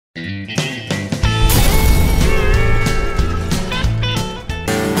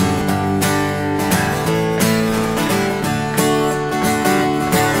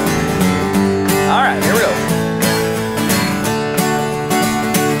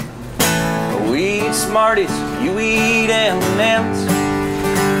Smarties, you eat M&Ms.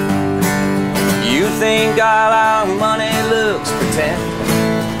 You think all our money looks pretend.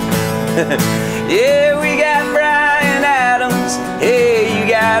 Yeah, we got Bryan Adams. Hey, you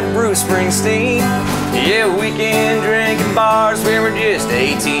got Bruce Springsteen. Yeah, we can drink in bars where we're just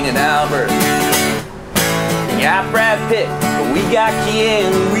 18 and Albert. We got Brad Pitt, but we got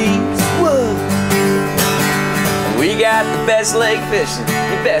Keanu Reeves. Whoa. We got the best lake fishing,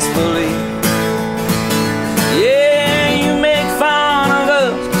 you best believe. Yeah, you make fun of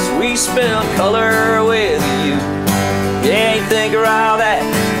us, 'cause we spell color with you. You ain't think of all that,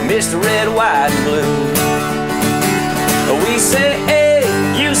 Mr. Red, White, and Blue. But we say hey,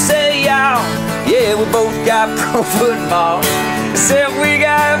 you say y'all. Yeah, we both got pro football, except we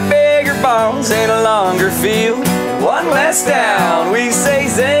got bigger balls and a longer field. One less down. We say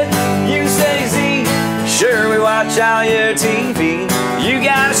Z, you say Z. Sure, we watch all your TV. You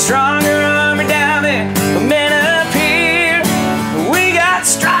got a stronger army down there, but men up here, we got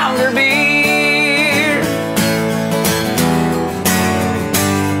stronger beer.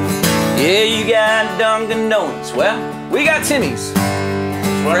 Yeah, you got Dunkin' Donuts. Well, we got Timmy's.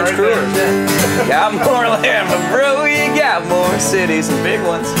 French Coolers. Got more land, but bro, you got more cities and big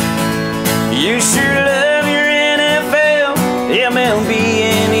ones. You sure love your NFL, MLB,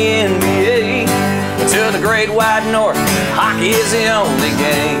 and the NBA. To the Great White North, hockey is the only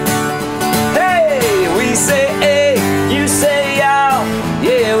game. Hey, we say hey, you say y'all.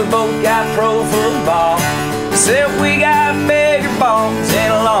 Yeah, we both got pro football, except we got bigger balls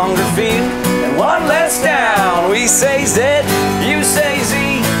and a longer field and one less down. We say Z, you say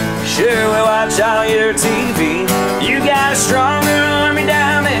Z. Sure, we watch all your TV. You got a stronger army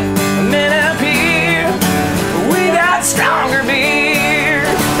down there, men up here, we got stronger beer.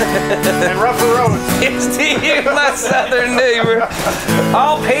 And rougher roads. It's to you, my southern neighbor.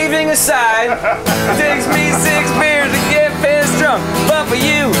 All paving aside, it takes me 6 beers to get pissed drunk, but for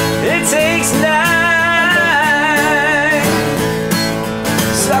you, it takes 9.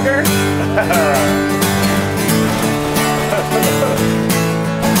 Sucker.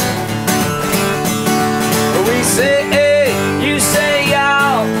 We say hey, you say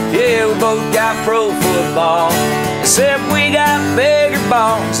y'all. Yeah, we both got pro football, except we got bigger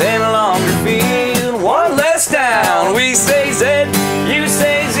balls and a longer field, one less down. We say Z, you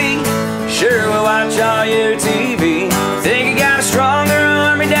say Z. Sure, we watch all your TV. Think you got a stronger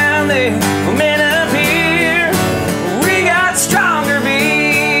army down there, well, men up here, we got stronger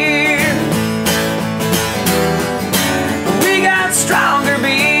beer. We got stronger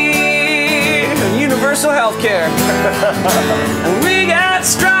beer. Universal health care. We got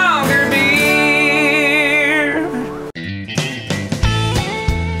stronger